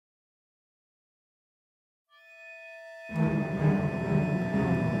Oh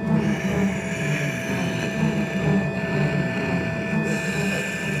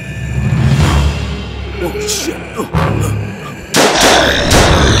shit!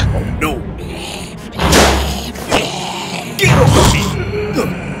 Oh no! Get over me!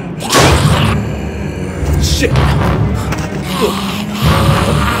 Shit!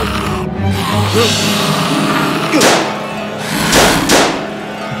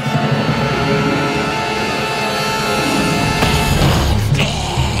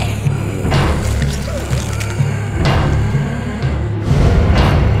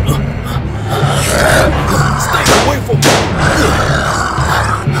 Stay away from me!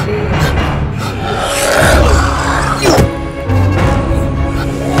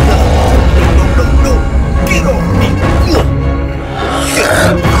 No! Get off me!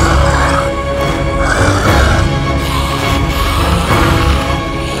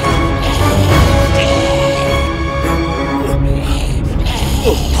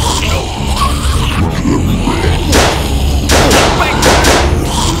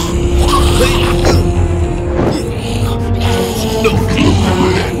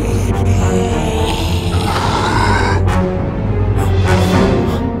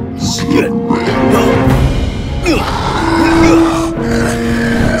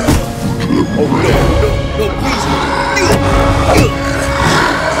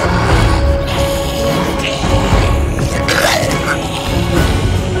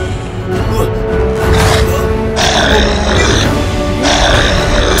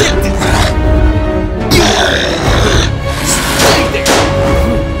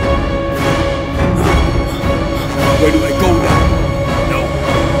 Where do I go now?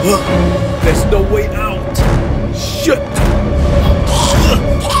 No. There's no way out. Shit.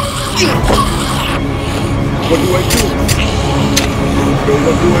 What do I do? No,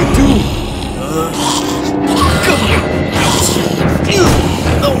 what do I do? Come on.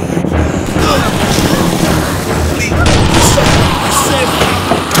 No. Please. Save me.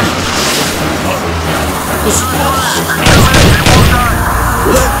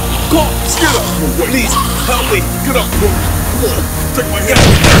 Cops, get up! Please, help me! Get up, bro! Take my hand!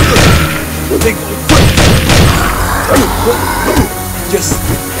 Take my foot! Yes,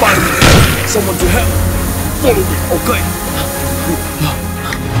 find someone to help! Follow me, okay?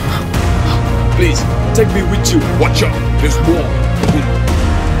 Please, take me with you! Watch out, there's more!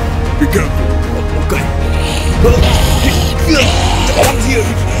 Be careful! Okay?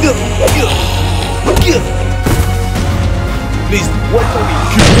 I'm here! Please, wait for me!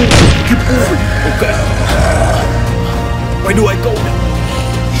 Keep moving! Okay? Where do I go now?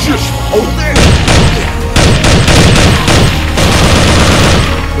 Shush! Over there!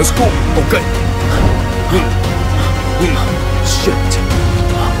 Let's go! Okay? Shit!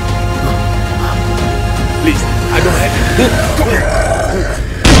 Please, I don't have it! Come here!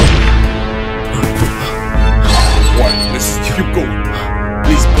 Alright, let's keep going!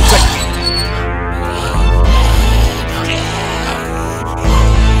 Please, protect me!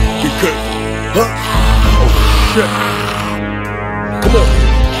 Huh? Oh shit! Come on!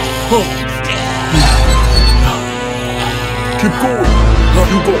 Huh? Keep going!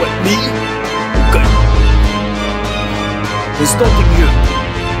 You go at me? Okay. There's nothing here.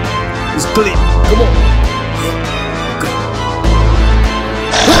 It's clean. Come on! Okay.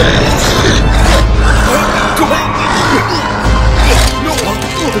 Come on! No!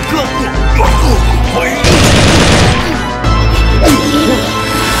 The gun!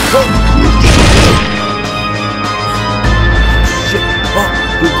 Shit!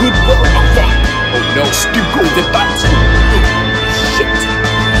 We're good, brother. I'm fine. Oh no, keep going. The bats. Shit!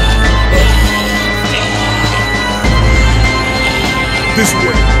 This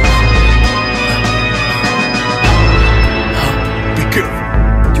way. Be careful.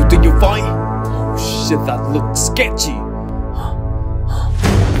 You think you're fine? Oh shit, that looks sketchy.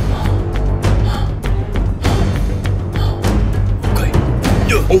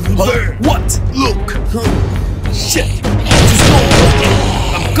 Over there! What? Look! Shit! Just go!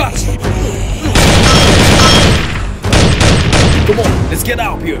 I've got you! Come on, let's get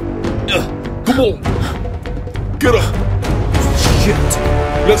out here! Come on! Get up! Shit!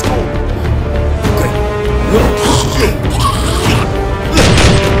 Let's go! Okay!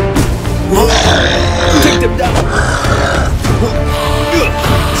 Take them down!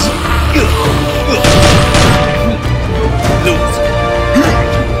 Lose!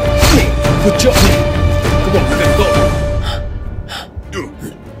 Good job! Come on, let's go!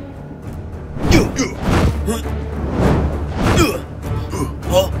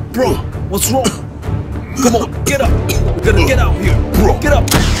 Bro, what's wrong? Come on, get up! We gotta get out here! Bro, get up!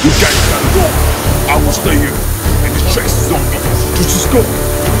 You guys gotta go! I will stay here and chase zombies. Just go.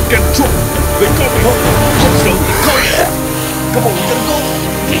 Get drunk. They're coming. They're coming. Come on, we gotta go.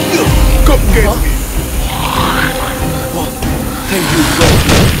 Come get me. Hey, you go.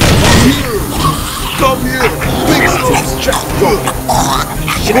 Come here. Big zombies. Just go.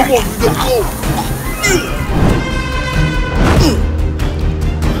 Come on, we gotta go.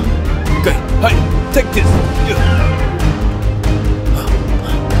 Okay, hey, take this.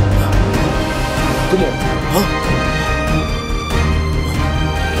 Come on. Huh?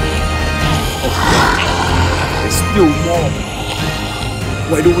 There's still more.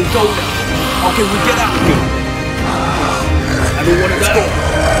 Where do we go now? How can we get out of here? I don't want to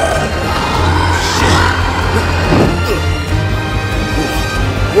go.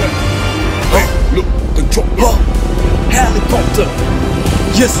 What? Hey, look, the chopper. Helicopter.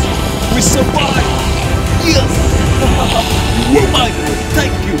 Yes, we survived. Yes. Well, Michael,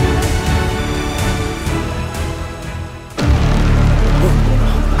 thank you.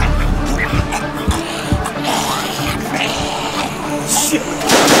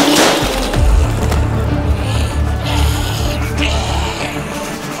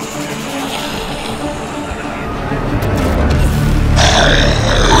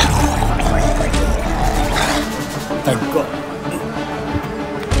 Thank God.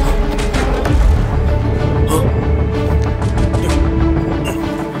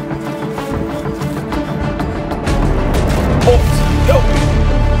 Help me!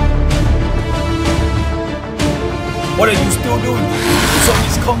 What are you still doing?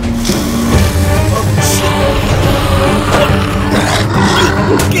 Somebody's coming.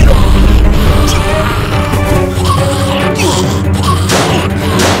 Get him!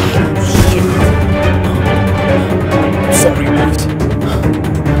 Sorry, boys.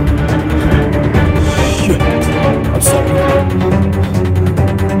 Shit. I'm sorry.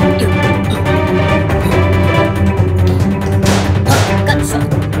 Gunshot.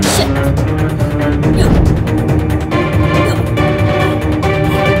 Shit.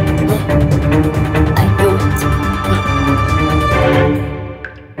 I knew it.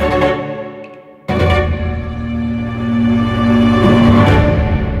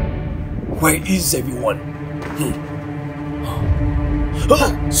 Where is everyone?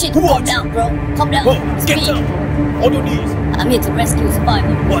 Shit, What? calm down, bro. Calm down. Get Speak. down! On your knees! I'm here to rescue a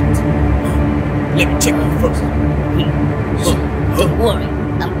survivor. What? Let me check you first. Don't worry,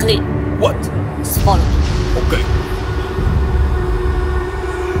 I'm clean. What? Just follow me. Okay.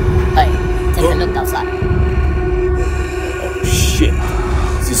 Hey, take a look outside. Oh shit.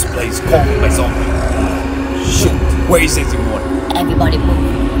 This place caught by zombie. Shit. Where is everyone? Everybody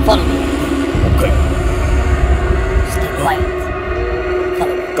move. Follow me. Okay. Stay quiet.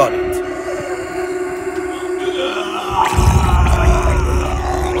 Follow me. Got it.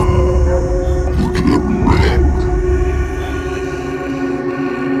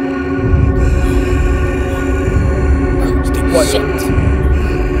 Stay quiet. Shit.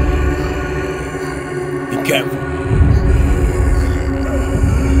 Be careful.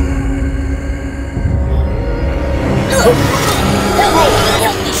 Help me.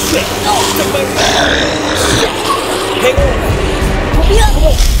 Help me. Shit. No. Shit. Hang on. Put me up. Come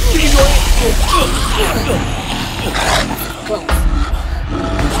on. Give me your hand. Close.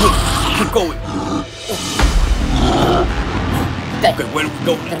 Keep going. Okay. Okay, where do we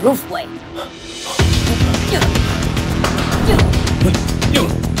go The now? roof way. You.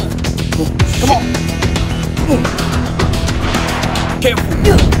 Come on. Careful.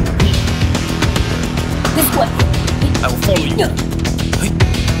 This way. I will follow you.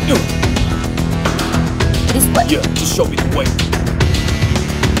 This way. Yeah, just show me the way.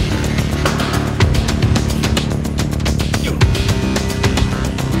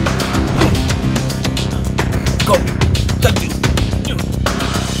 Go. Got this.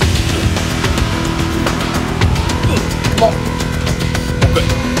 Come on. Okay.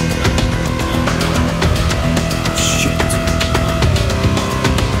 Shit.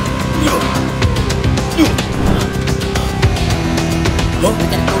 Huh? We're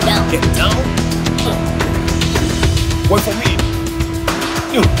gonna go down. Get down. Wait for me.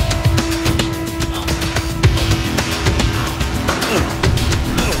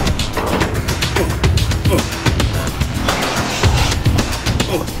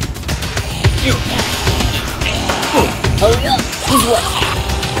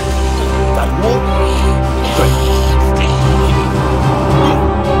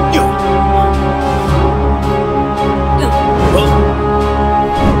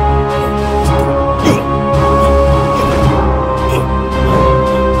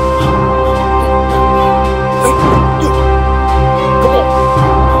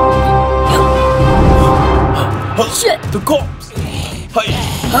 The corpse! Hey!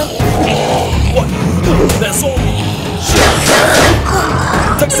 Huh? What? That's all! Shit!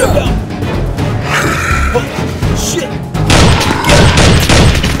 Take them down! Oh, shit!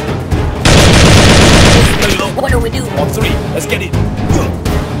 Get out! What do we do? On 3, let's get it!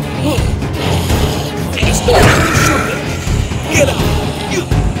 Let's go! Shoot them! Get out!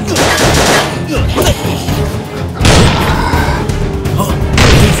 Take this! Huh?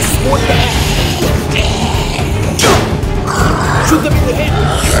 This is one back! Shoot them in the head!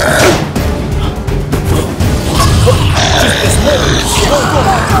 Just this moment! Go, go!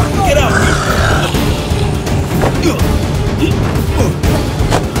 Get out!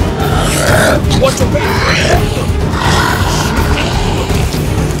 Watch your back!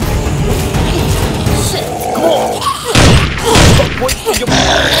 Shit. Come on! Stop waiting for your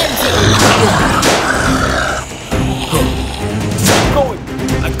keep going!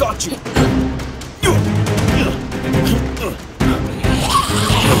 I got you!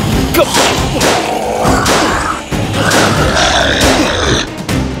 Come on!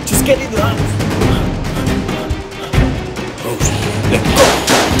 Just get in the house! Oh, let go!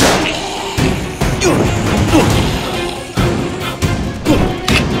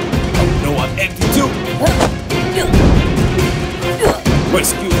 No, I'm empty too!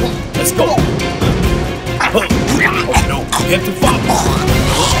 Rescue! Let's go! Oh no, we have to fight!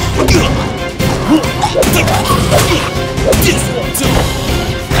 This one too!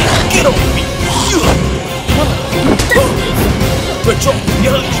 Get over me! Retro,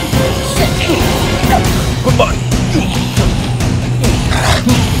 behind you! Goodbye!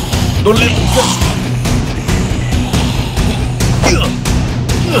 Don't let me touch you!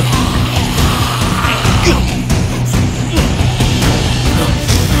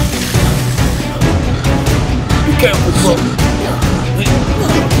 Be careful, bro!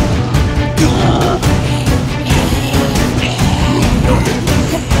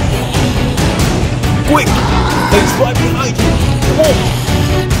 Quick! He's right behind you! Come on!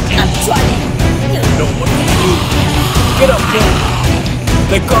 I'm trying. You know what to do! Get up, bro!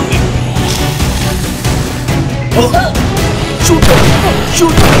 They're coming! Huh? Shoot them!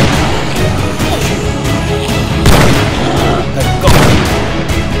 Shoot them! They're coming!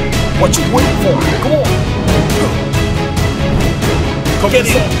 What you waiting for? Come on! Come get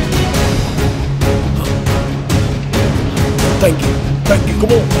in! Thank you! Thank you!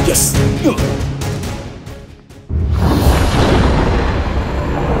 Come on! Yes!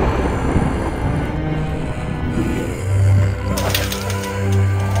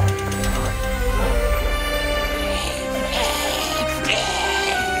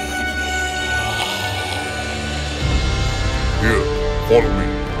 Here, follow me.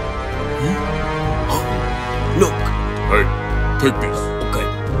 Look! Hey, take this. Okay.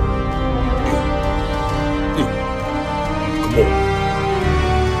 Come on.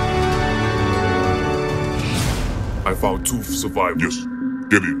 I found 2 survivors. Yes,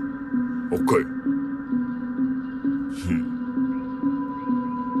 get in. Okay.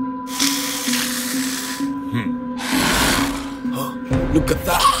 Look at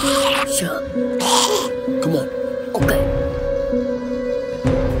that! Sure. Come on! Okay.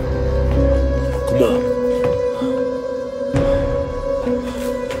 Come on!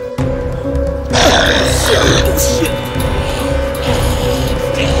 Shit!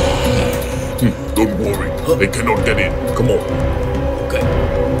 Don't worry, they cannot get in. Come on! Okay.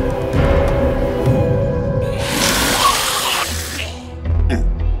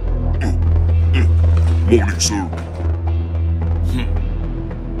 Morning, sir.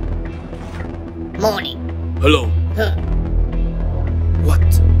 Morning. Hello? Huh. What?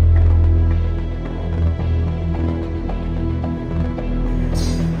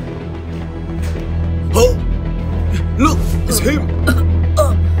 Huh? Look! It's him!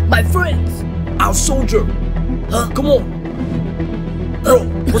 My friends. Our soldier! Huh? Come on! Bro,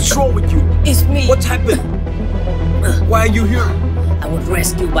 what's wrong with you? It's me. What happened? Why are you here? I was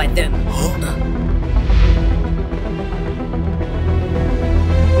rescued by them. Huh?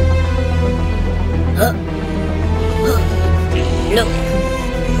 Huh? Look.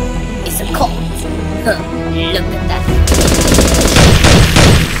 It's a corpse. Huh. Look at that.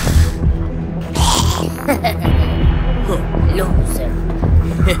 Loser.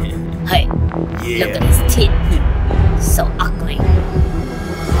 Hey, Yeah. look at his teeth. So ugly.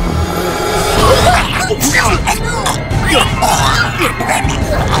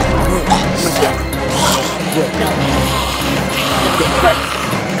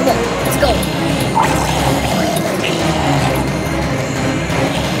 Come on, let's go.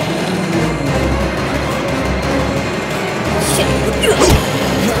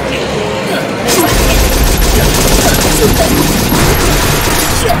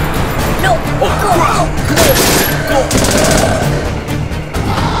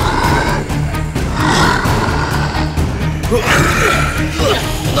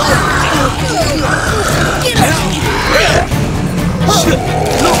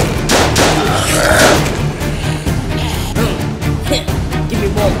 Give me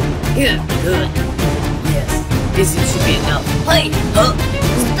more. Yeah, good. Yes, this should be enough. Hey,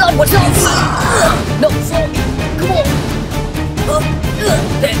 stop! What's up? No, slow me. Come on.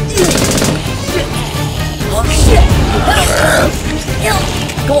 Shit. Shit.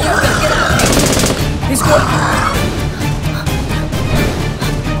 Go on, get out. He's good.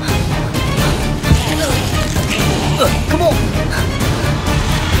 Come on.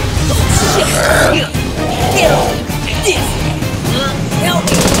 Oh, shit. Get on. This. Help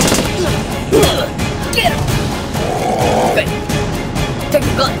me. Get him. Okay. Take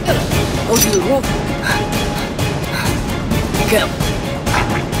the gun. Go to the roof. Kill him.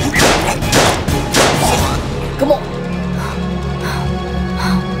 Come on.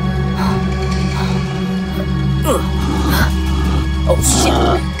 Oh shit.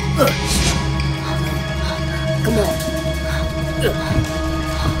 Come on.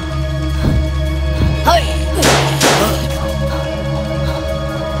 Hey.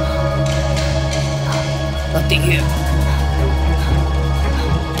 Nothing here.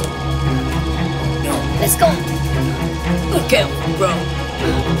 No, let's go. Okay, bro.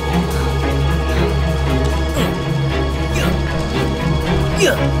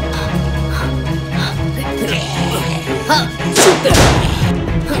 Yeah. Shoot them.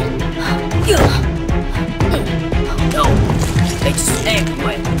 No, they just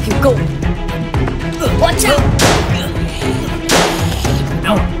everywhere. Keep going. Watch out.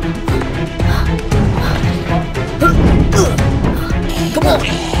 No. Come on!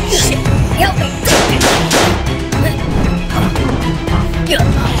 Shit! Help me!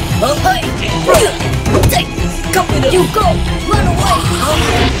 Hey! Come with it! You go! Run away!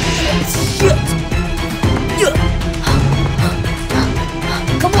 Shit!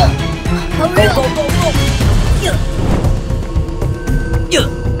 Come on! Hurry up! Go!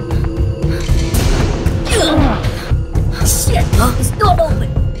 Shit! It's not open!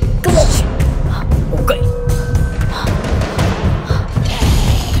 Come on! Okay!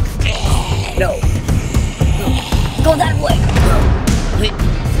 No. Go that way.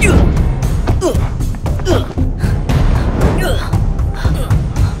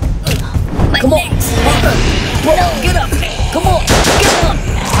 Come on. No, get up. Come on. Get up.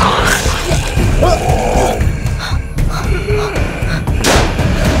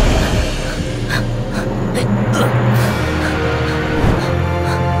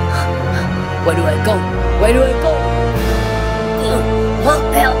 Where do I go? Where do I go?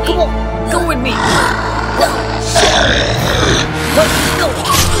 Help, come on. Go with me! Go!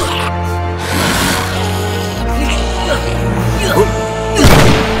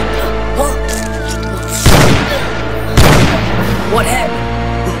 What happened?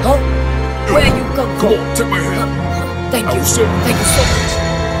 Huh? Where you come from? Come on, take my hand. Thank you. Thank you so much.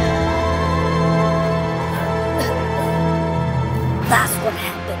 That's what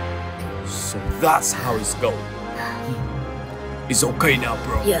happened. So that's how it's going. It's okay now,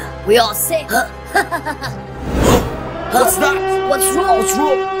 bro. Yeah, we all safe. What's that? What's wrong? What's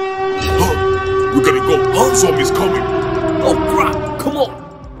wrong? We gotta go. Zombies coming. Oh crap! Come on!